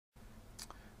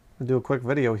I'm going to do a quick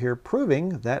video here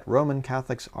proving that Roman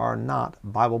Catholics are not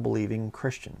Bible-believing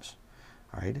Christians.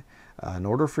 All right? In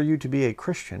order for you to be a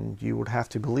Christian, you would have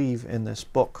to believe in this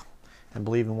book and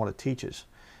believe in what it teaches.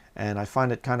 And I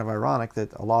find it kind of ironic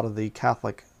that a lot of the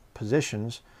Catholic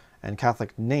positions and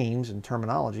Catholic names and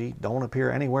terminology don't appear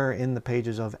anywhere in the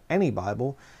pages of any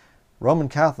Bible, Roman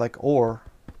Catholic or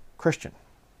Christian.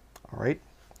 All right?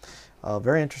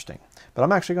 Very interesting. But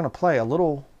I'm actually going to play a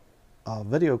little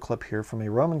video clip here from a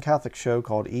Roman Catholic show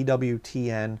called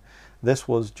EWTN. This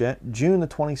was June the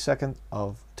 22nd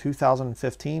of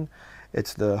 2015.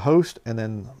 It's the host, and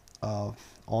then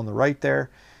on the right there,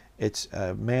 it's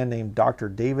a man named Dr.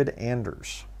 David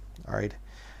Anders. All right.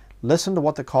 Listen to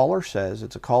what the caller says.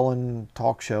 It's a call-in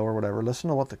talk show or whatever. Listen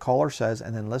to what the caller says,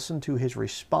 and then listen to his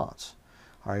response.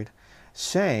 All right.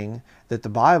 Saying that the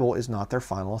Bible is not their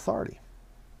final authority.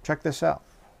 Check this out.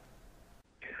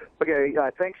 Okay,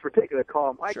 thanks for taking the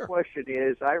call. My Sure. question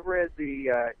is, I read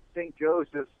the St.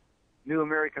 Joseph's New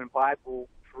American Bible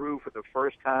through for the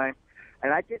first time,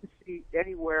 and I didn't see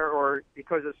anywhere, or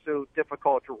because it's so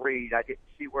difficult to read, I didn't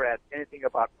see where it had anything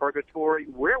about purgatory.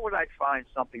 Where would I find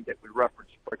something that would reference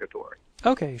purgatory?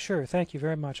 Okay, sure. Thank you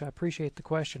very much. I appreciate the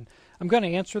question. I'm going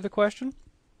to answer the question,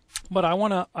 but I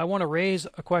want to raise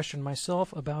a question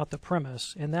myself about the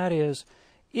premise, and that is,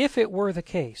 if it were the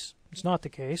case, it's not the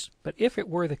case, but if it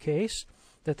were the case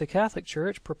that the Catholic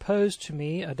Church proposed to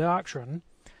me a doctrine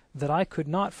that I could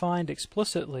not find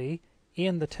explicitly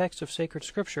in the text of sacred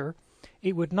Scripture,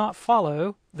 it would not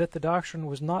follow that the doctrine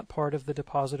was not part of the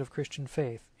deposit of Christian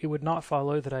faith. It would not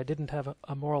follow that I didn't have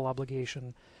a moral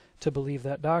obligation to believe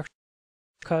that doctrine.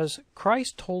 Because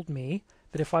Christ told me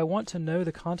that if I want to know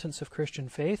the contents of Christian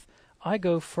faith, I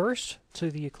go first to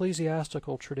the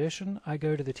ecclesiastical tradition, I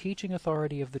go to the teaching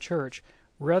authority of the Church,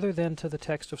 rather than to the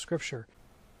text of Scripture.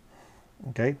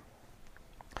 Okay.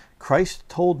 Christ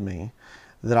told me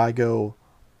that I go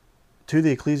to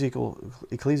the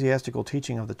ecclesiastical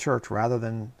teaching of the church rather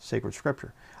than sacred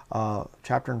Scripture.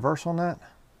 Chapter and verse on that?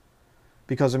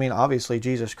 Because, I mean, obviously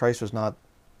Jesus Christ was not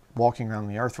walking around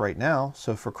the earth right now,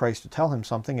 so for Christ to tell him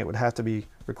something, it would have to be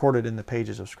recorded in the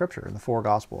pages of Scripture, in the four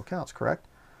gospel accounts, correct?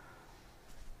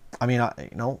 I mean,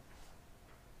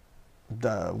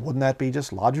 wouldn't that be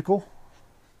just logical?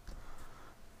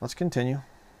 Let's continue.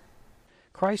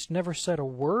 Christ never said a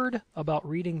word about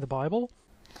reading the Bible.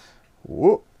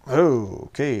 Whoa.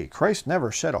 Okay, Christ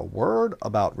never said a word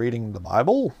about reading the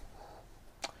Bible?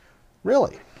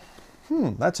 Really?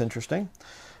 That's interesting.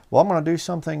 Well, I'm going to do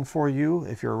something for you,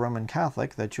 if you're a Roman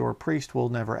Catholic, that your priest will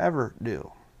never ever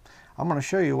do. I'm going to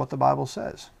show you what the Bible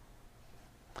says.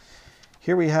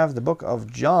 Here we have the book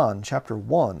of John, chapter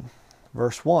 1,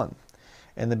 verse 1.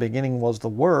 In the beginning was the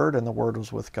Word, and the Word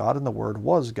was with God, and the Word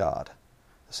was God.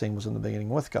 The same was in the beginning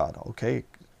with God. Okay,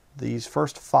 these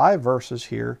first 5 verses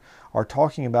here are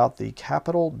talking about the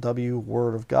capital W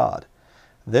Word of God.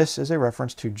 This is a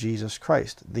reference to Jesus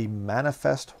Christ, the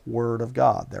manifest Word of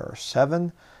God. There are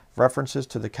 7 references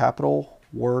to the capital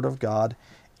Word of God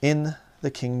in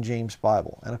the King James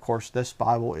Bible. And of course, this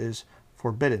Bible is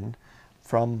forbidden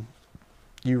from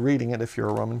you reading it if you're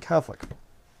a Roman Catholic.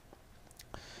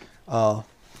 And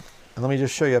let me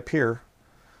just show you up here,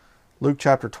 Luke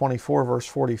chapter 24, verse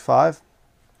 45.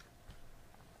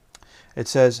 It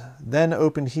says, "Then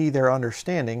opened he their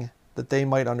understanding, that they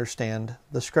might understand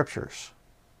the Scriptures."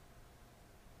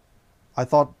 I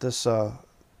thought this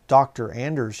Dr.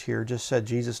 Anders here just said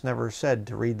Jesus never said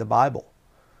to read the Bible.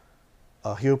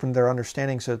 He opened their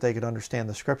understanding so that they could understand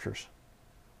the Scriptures.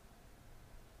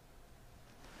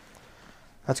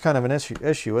 That's kind of an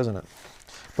issue, isn't it?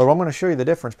 But I'm going to show you the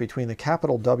difference between the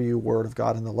capital W Word of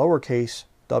God and the lowercase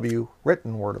w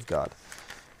written Word of God.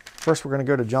 First, we're going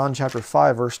to go to John chapter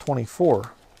 5, verse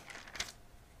 24.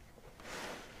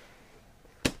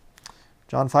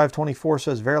 John 5:24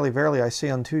 says, "Verily, verily, I say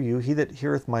unto you, he that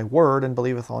heareth my word and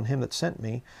believeth on him that sent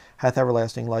me hath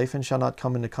everlasting life, and shall not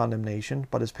come into condemnation,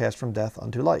 but is passed from death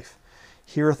unto life."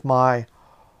 Heareth my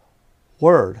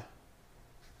word.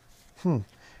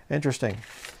 Interesting.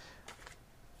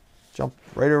 Jump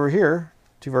right over here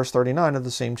to verse 39 of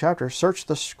the same chapter. "Search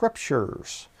the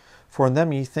Scriptures, for in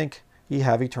them ye think ye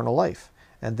have eternal life,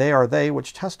 and they are they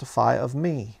which testify of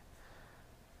me."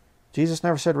 Jesus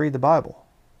never said read the Bible.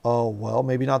 Oh, well,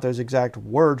 maybe not those exact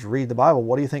words, read the Bible.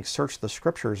 What do you think search the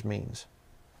Scriptures means?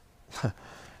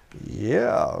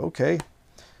 Yeah, okay.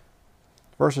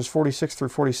 Verses 46 through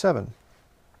 47.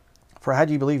 "For had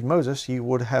ye believed Moses, ye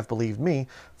would have believed me,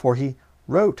 for he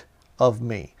wrote of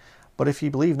me. But if ye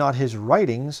believe not his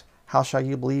writings, how shall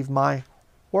ye believe my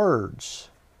words?"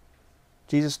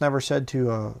 Jesus never said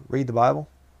to read the Bible.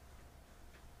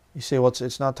 You say, well,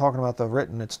 it's not talking about the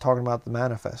written, it's talking about the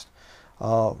manifest.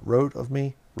 Wrote of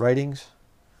me, writings.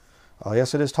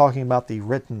 Yes, it is talking about the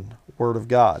written Word of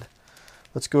God.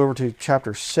 Let's go over to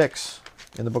chapter 6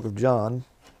 in the book of John.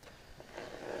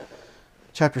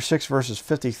 Chapter 6, verses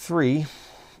 53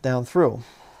 down through.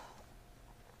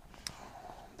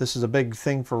 This is a big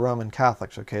thing for Roman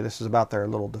Catholics, okay? This is about their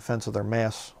little defense of their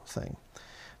Mass thing.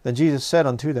 Then Jesus said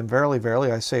unto them, Verily,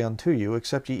 verily, I say unto you,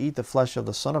 except ye eat the flesh of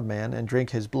the Son of Man, and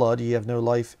drink his blood, ye have no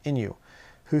life in you.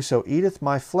 Whoso eateth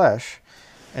my flesh,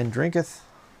 and drinketh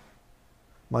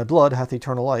my blood, hath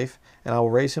eternal life, and I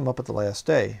will raise him up at the last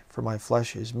day. For my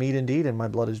flesh is meat indeed, and my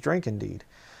blood is drink indeed.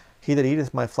 He that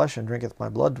eateth my flesh and drinketh my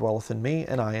blood dwelleth in me,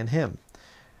 and I in him.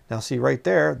 Now see right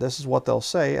there, this is what they'll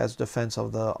say as defense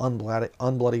of the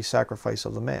unbloody sacrifice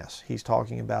of the Mass. He's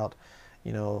talking about,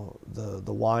 you know,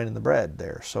 the wine and the bread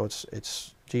there. So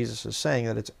it's Jesus is saying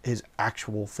that it's his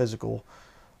actual physical,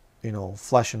 you know,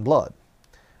 flesh and blood.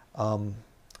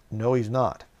 No, he's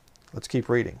not. Let's keep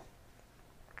reading.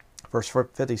 Verse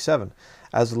 57,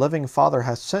 As the living Father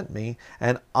hath sent me,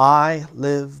 and I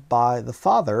live by the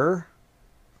Father,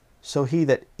 so he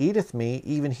that eateth me,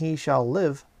 even he shall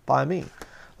live by me.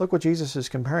 Look what Jesus is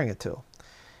comparing it to.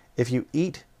 If you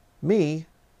eat me,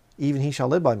 even he shall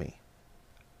live by me.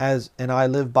 And I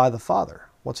live by the Father.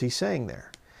 What's he saying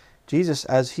there? Jesus,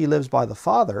 as he lives by the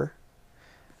Father,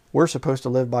 we're supposed to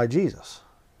live by Jesus.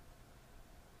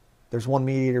 There's one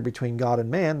mediator between God and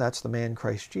man. That's the man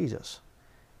Christ Jesus.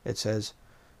 It says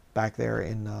back there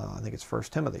in, I think it's 1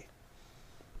 Timothy.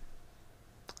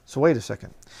 So wait a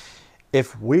second.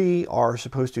 If we are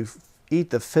supposed to eat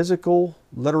the physical,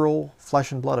 literal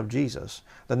flesh and blood of Jesus,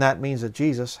 then that means that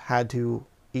Jesus had to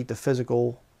eat the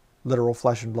physical, literal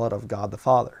flesh and blood of God the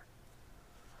Father,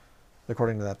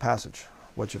 according to that passage,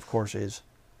 which of course is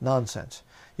nonsense.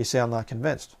 You say, I'm not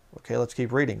convinced. Okay, let's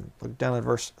keep reading. Look down at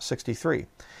verse 63.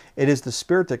 It is the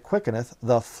Spirit that quickeneth,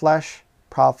 the flesh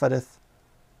profiteth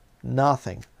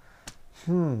nothing.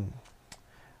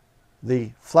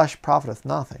 The flesh profiteth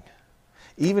nothing.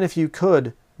 Even if you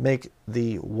could make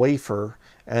the wafer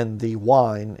and the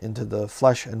wine into the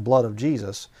flesh and blood of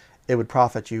Jesus, it would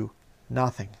profit you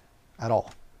nothing at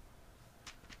all.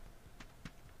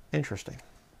 Interesting.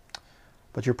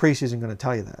 But your priest isn't going to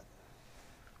tell you that.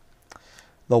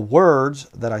 The words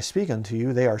that I speak unto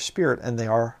you, they are spirit and they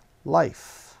are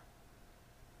life.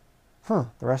 The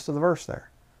rest of the verse there.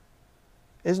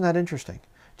 Isn't that interesting?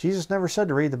 Jesus never said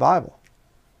to read the Bible.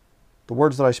 The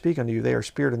words that I speak unto you, they are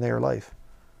spirit and they are life.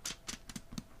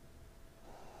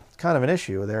 It's kind of an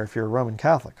issue there if you're a Roman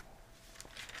Catholic.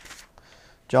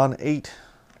 John 8,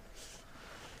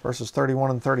 verses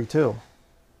 31 and 32.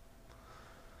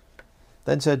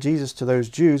 Then said Jesus to those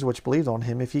Jews which believed on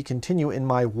him, If ye continue in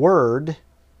my word,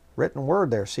 written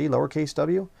word there, see, lowercase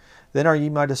w, then are ye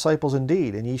my disciples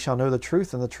indeed, and ye shall know the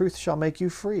truth, and the truth shall make you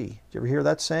free. Did you ever hear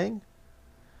that saying?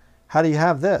 How do you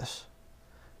have this?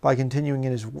 By continuing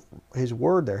in his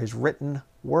word there, his written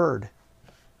word.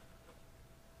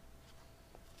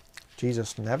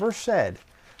 Jesus never said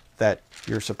that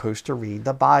you're supposed to read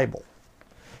the Bible.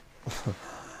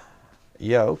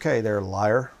 Yeah, okay there,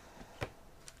 liar.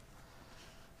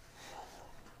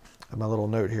 My little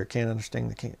note here, can't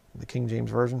understand the King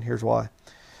James Version. Here's why.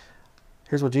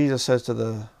 Here's what Jesus says to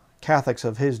the Catholics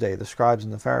of his day, the scribes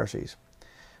and the Pharisees.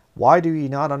 Why do ye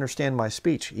not understand my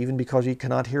speech, even because ye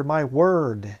cannot hear my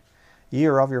word? Ye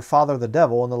are of your father the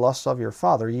devil, and the lusts of your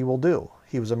father ye will do.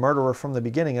 He was a murderer from the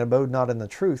beginning, and abode not in the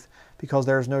truth, because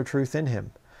there is no truth in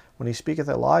him. When he speaketh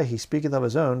a lie, he speaketh of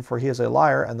his own, for he is a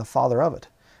liar and the father of it.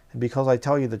 And because I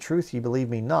tell you the truth, ye believe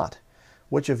me not.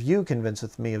 Which of you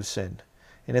convinceth me of sin?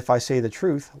 And if I say the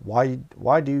truth,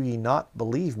 why do ye not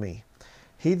believe me?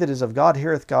 He that is of God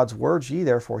heareth God's words, ye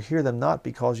therefore hear them not,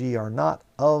 because ye are not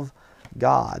of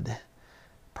God.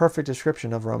 Perfect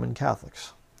description of Roman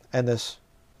Catholics. And this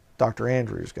Dr.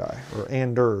 Andrews guy, or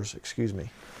Anders, excuse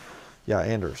me. Yeah,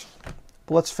 Anders.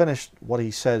 But let's finish what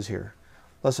he says here.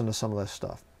 Listen to some of this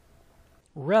stuff.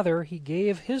 Rather, he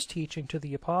gave his teaching to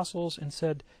the apostles and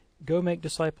said, Go make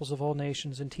disciples of all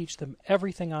nations and teach them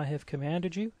everything I have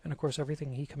commanded you. And of course,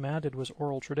 everything he commanded was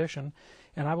oral tradition.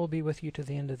 And I will be with you to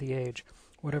the end of the age.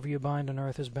 Whatever you bind on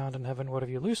earth is bound in heaven.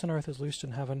 Whatever you loose on earth is loosed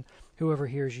in heaven. Whoever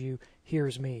hears you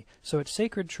hears me. So it's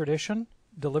sacred tradition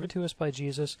delivered to us by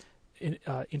Jesus,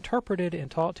 interpreted and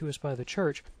taught to us by the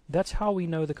church. That's how we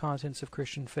know the contents of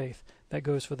Christian faith. That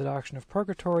goes for the doctrine of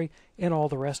purgatory and all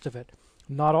the rest of it.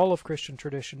 Not all of Christian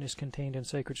tradition is contained in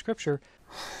sacred scripture.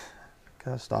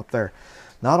 Gotta stop there.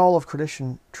 Not all of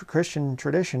Christian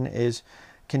tradition is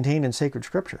contained in sacred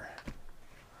scripture.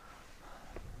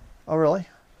 Oh, really?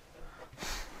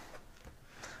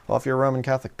 Well, if you're a Roman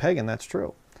Catholic pagan, that's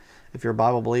true. If you're a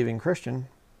Bible-believing Christian,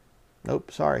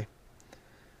 nope, sorry.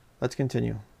 Let's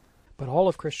continue. But all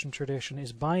of Christian tradition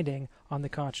is binding on the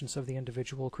conscience of the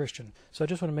individual Christian. So I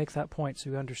just want to make that point so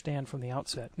you understand from the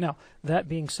outset. Now, that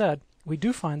being said, we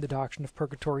do find the doctrine of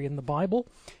purgatory in the Bible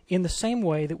in the same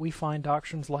way that we find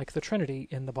doctrines like the Trinity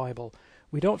in the Bible.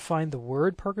 We don't find the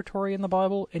word purgatory in the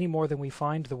Bible any more than we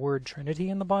find the word Trinity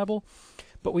in the Bible,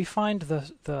 but we find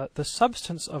the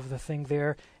substance of the thing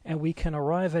there, and we can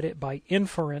arrive at it by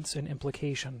inference and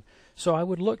implication. So I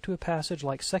would look to a passage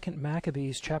like 2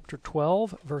 Maccabees chapter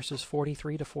 12, verses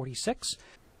 43 to 46.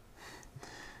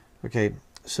 Okay,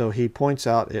 so he points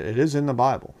out it is in the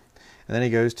Bible. And then he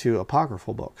goes to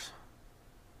apocryphal books.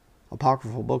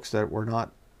 Apocryphal books that were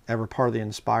not ever part of the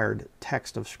inspired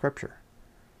text of Scripture.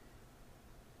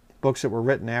 Books that were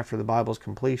written after the Bible's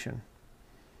completion.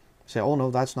 Say, oh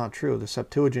no, that's not true. The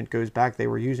Septuagint goes back. They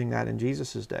were using that in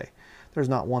Jesus' day. There's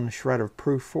not one shred of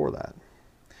proof for that.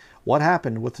 What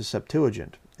happened with the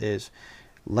Septuagint is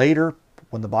later,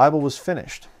 when the Bible was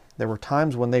finished, there were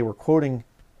times when they were quoting,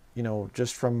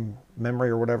 just from memory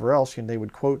or whatever else, and they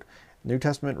would quote, New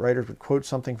Testament writers would quote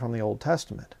something from the Old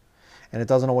Testament. And it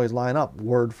doesn't always line up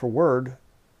word for word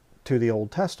to the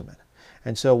Old Testament.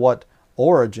 And so what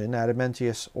Origen,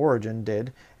 Adamentius Origen,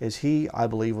 did is he, I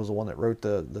believe, was the one that wrote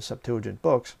the Septuagint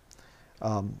books.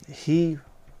 He,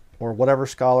 or whatever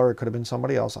scholar, it could have been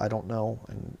somebody else, I don't know,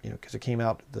 and because it came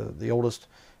out, the oldest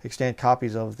extant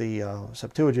copies of the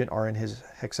Septuagint are in his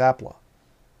Hexapla.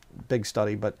 Big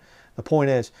study, but the point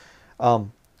is,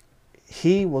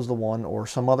 he was the one, or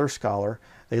some other scholar,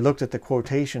 they looked at the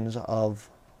quotations of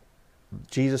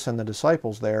Jesus and the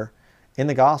disciples there in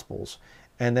the Gospels,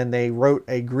 and then they wrote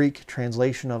a Greek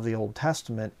translation of the Old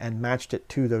Testament and matched it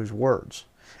to those words.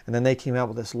 And then they came out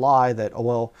with this lie that, oh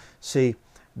well, see,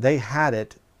 they had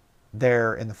it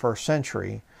there in the first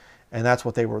century, and that's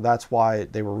why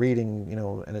they were reading,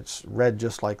 and it's read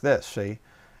just like this. See,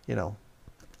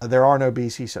 there are no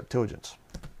BC Septuagints.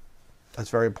 That's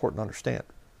very important to understand.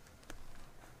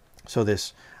 So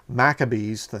this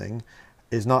Maccabees thing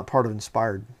is not part of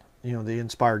inspired, the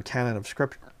inspired canon of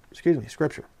Scripture.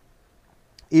 Scripture.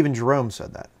 Even Jerome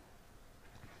said that.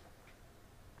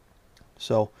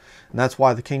 So, and that's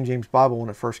why the King James Bible, when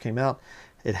it first came out,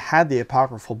 it had the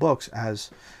apocryphal books as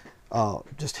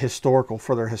just historical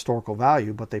for their historical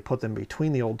value, but they put them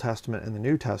between the Old Testament and the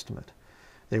New Testament.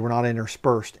 They were not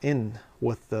interspersed in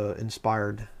with the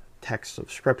inspired texts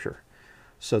of Scripture.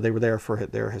 So they were there for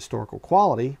their historical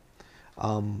quality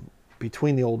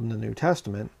between the Old and the New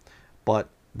Testament, but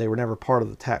they were never part of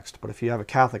the text. But if you have a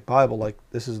Catholic Bible, like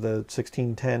this is the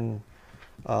 1610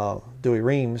 Dewey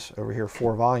Reams, over here,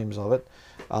 4 volumes of it,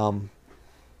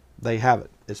 they have it.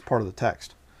 It's part of the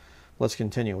text. Let's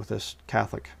continue with this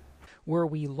Catholic. Where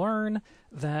we learn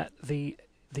that the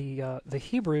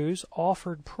Hebrews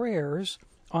offered prayers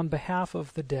on behalf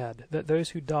of the dead, that those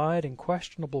who died in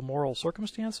questionable moral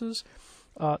circumstances,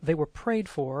 they were prayed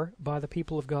for by the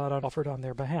people of God and offered on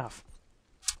their behalf.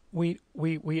 We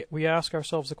ask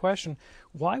ourselves the question,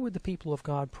 why would the people of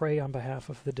God pray on behalf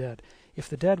of the dead? If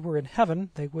the dead were in heaven,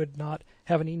 they would not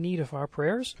have any need of our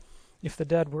prayers. If the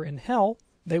dead were in hell,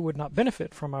 they would not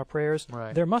benefit from our prayers.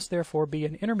 Right. There must therefore be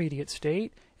an intermediate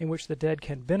state in which the dead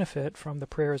can benefit from the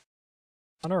prayers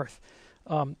on earth.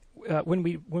 When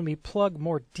we plug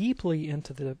more deeply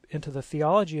into the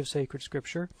theology of sacred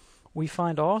Scripture, we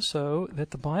find also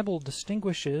that the Bible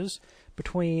distinguishes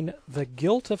between the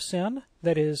guilt of sin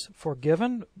that is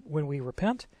forgiven when we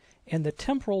repent, and the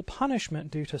temporal punishment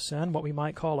due to sin, what we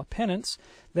might call a penance,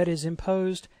 that is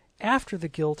imposed after the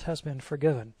guilt has been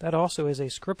forgiven. That also is a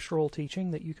scriptural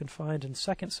teaching that you can find in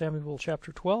 2 Samuel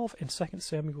chapter 12 and 2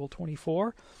 Samuel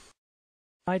 24.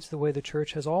 Guides the way the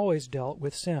church has always dealt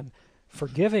with sin,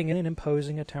 forgiving and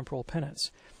imposing a temporal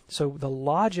penance. So the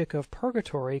logic of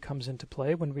purgatory comes into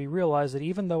play when we realize that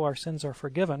even though our sins are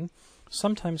forgiven,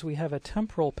 sometimes we have a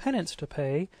temporal penance to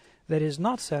pay that is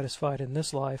not satisfied in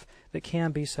this life, that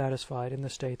can be satisfied in the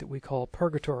state that we call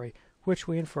purgatory, which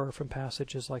we infer from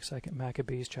passages like 2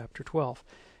 Maccabees chapter 12.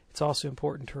 It's also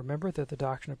important to remember that the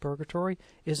doctrine of purgatory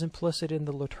is implicit in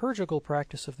the liturgical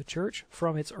practice of the Church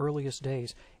from its earliest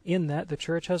days, in that the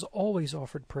Church has always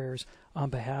offered prayers on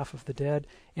behalf of the dead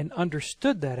and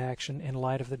understood that action in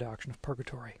light of the doctrine of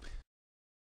purgatory.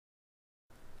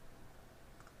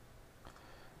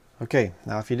 Okay,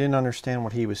 now if you didn't understand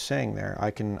what he was saying there,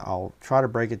 I'll try to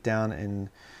break it down in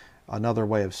another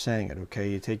way of saying it. Okay,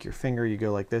 you take your finger, you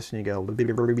go like this, and you go, and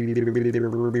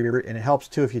it helps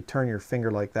too if you turn your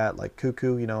finger like that, like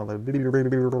cuckoo,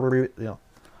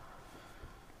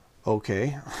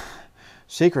 Okay.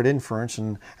 secret inference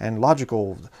and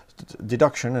logical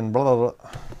deduction and blah, blah,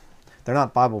 blah. They're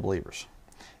not Bible believers.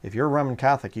 If you're a Roman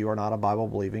Catholic, you are not a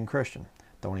Bible-believing Christian.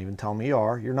 Don't even tell me you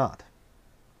are. You're not.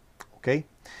 Okay?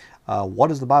 What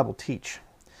does the Bible teach?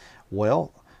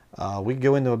 Well, we could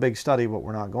go into a big study, but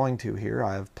we're not going to here.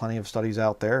 I have plenty of studies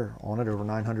out there on it, over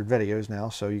 900 videos now,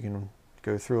 so you can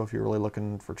go through if you're really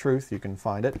looking for truth. You can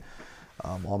find it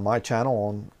on my channel,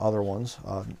 on other ones.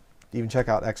 Even check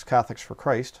out Ex-Catholics for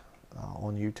Christ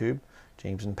on YouTube.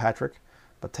 James and Patrick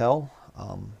Patel.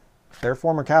 They're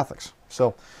former Catholics,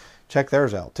 so check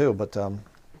theirs out too. But,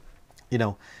 you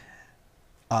know,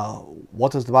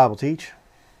 what does the Bible teach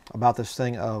about this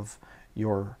thing of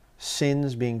your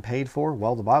sins being paid for?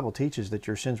 Well, the Bible teaches that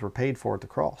your sins were paid for at the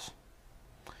cross.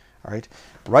 All right,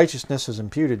 righteousness is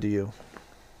imputed to you.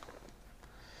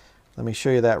 Let me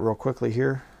show you that real quickly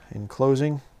here in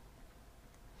closing.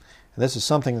 And this is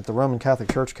something that the Roman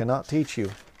Catholic Church cannot teach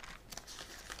you.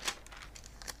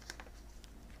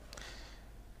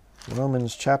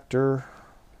 Romans chapter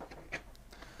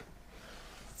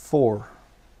 4,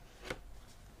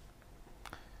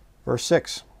 verse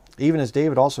 6. Even as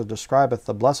David also describeth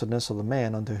the blessedness of the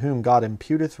man unto whom God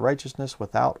imputeth righteousness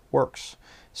without works,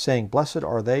 saying, Blessed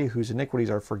are they whose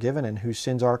iniquities are forgiven and whose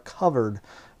sins are covered.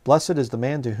 Blessed is the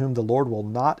man to whom the Lord will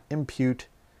not impute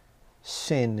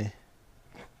sin.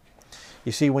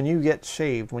 You see, when you get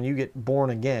saved, when you get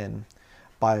born again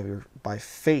by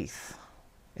faith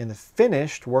in the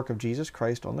finished work of Jesus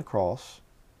Christ on the cross,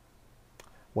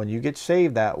 when you get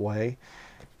saved that way,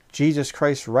 Jesus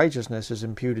Christ's righteousness is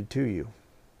imputed to you.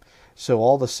 So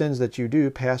all the sins that you do,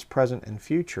 past, present, and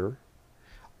future,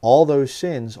 all those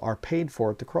sins are paid for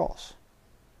at the cross.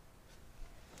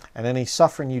 And any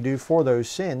suffering you do for those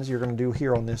sins, you're going to do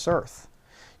here on this earth.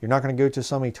 You're not going to go to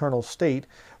some eternal state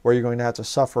where you're going to have to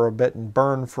suffer a bit and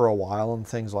burn for a while and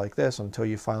things like this until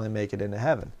you finally make it into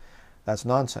heaven. That's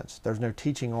nonsense. There's no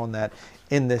teaching on that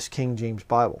in this King James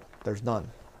Bible. There's none.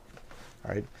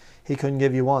 All right? He couldn't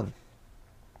give you one.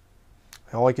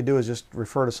 All he could do is just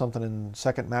refer to something in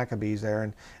 2 Maccabees there.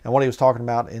 And what he was talking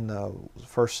about in 1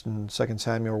 and 2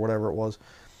 Samuel or whatever it was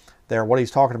there, what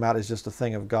he's talking about is just a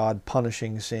thing of God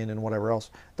punishing sin and whatever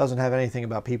else. It doesn't have anything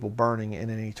about people burning in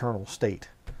an eternal state.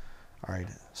 All right,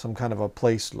 some kind of a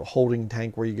place, a holding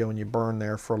tank where you go and you burn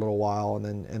there for a little while and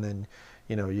then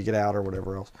you know, you get out or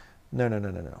whatever else. No.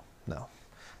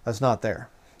 That's not there.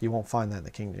 You won't find that in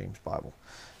the King James Bible.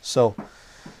 So,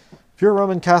 if you're a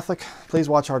Roman Catholic, please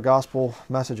watch our gospel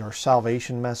message, our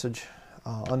salvation message.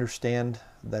 Understand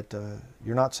that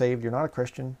you're not saved, you're not a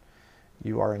Christian.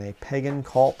 You are in a pagan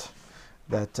cult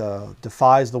that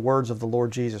defies the words of the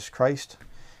Lord Jesus Christ.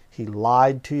 He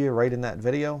lied to you right in that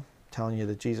video, telling you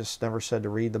that Jesus never said to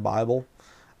read the Bible.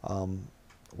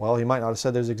 Well, he might not have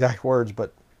said those exact words,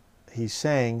 but he's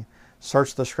saying,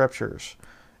 search the scriptures,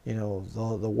 you know,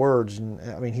 the words. And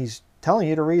I mean, he's telling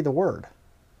you to read the word.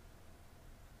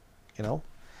 You know,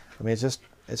 I mean,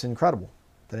 it's incredible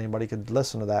that anybody could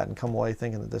listen to that and come away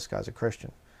thinking that this guy's a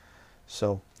Christian.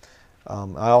 So,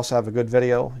 I also have a good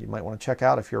video you might want to check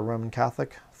out if you're a Roman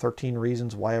Catholic, 13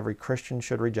 reasons why every Christian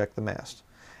should reject the Mass.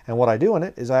 And what I do in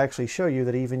it is I actually show you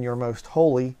that even your most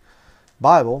holy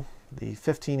Bible, the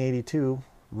 1582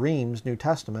 Reims New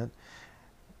Testament,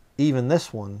 even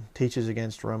this one teaches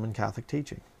against Roman Catholic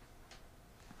teaching.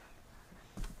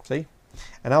 See?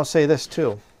 And I'll say this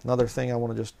too. Another thing I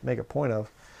want to just make a point of.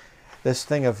 This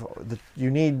thing of you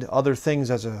need other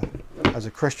things as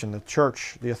a Christian, the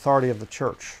church, the authority of the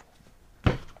church.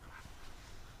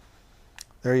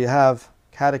 There you have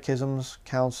catechisms,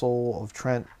 Council of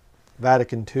Trent,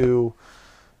 Vatican II,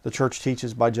 the church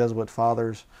teaches by Jesuit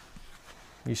fathers.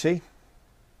 You see?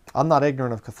 I'm not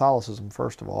ignorant of Catholicism,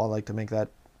 first of all. I like to make that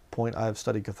point. I have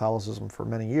studied Catholicism for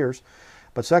many years.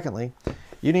 But secondly,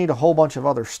 you need a whole bunch of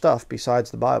other stuff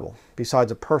besides the Bible,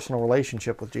 besides a personal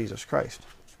relationship with Jesus Christ.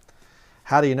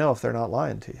 How do you know if they're not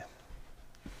lying to you?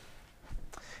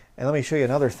 And let me show you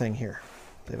another thing here.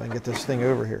 See if I can get this thing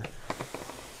over here.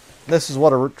 This is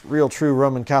what a real true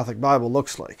Roman Catholic Bible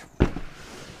looks like. You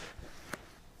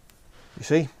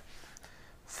see?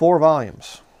 4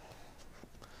 volumes.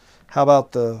 How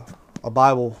about a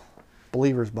Bible,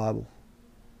 believer's Bible?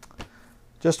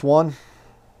 Just one.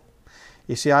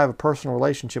 You see, I have a personal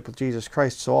relationship with Jesus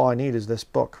Christ, so all I need is this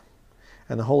book.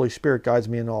 And the Holy Spirit guides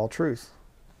me into all truth.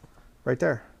 Right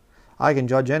there. I can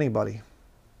judge anybody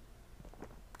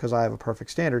because I have a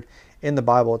perfect standard in the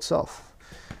Bible itself.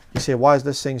 You say, why is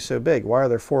this thing so big? Why are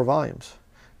there 4 volumes?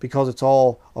 Because it's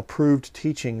all approved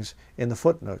teachings in the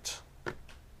footnotes.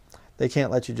 They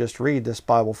can't let you just read this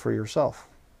Bible for yourself.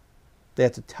 They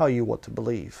have to tell you what to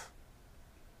believe.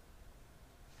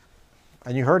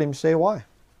 And you heard him say why.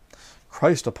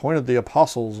 Christ appointed the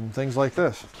apostles and things like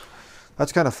this.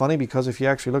 That's kind of funny because if you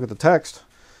actually look at the text,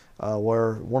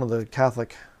 where one of the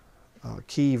Catholic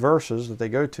key verses that they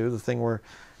go to, the thing where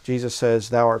Jesus says,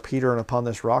 "Thou art Peter, and upon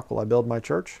this rock will I build my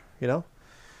church," you know,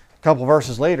 a couple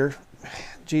verses later,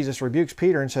 Jesus rebukes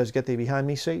Peter and says, "Get thee behind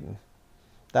me, Satan.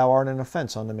 Thou art an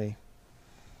offense unto me."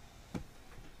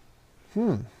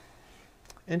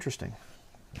 Interesting.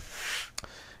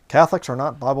 Catholics are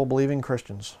not Bible-believing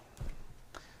Christians.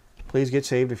 Please get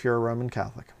saved if you're a Roman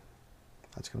Catholic.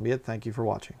 That's going to be it. Thank you for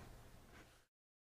watching.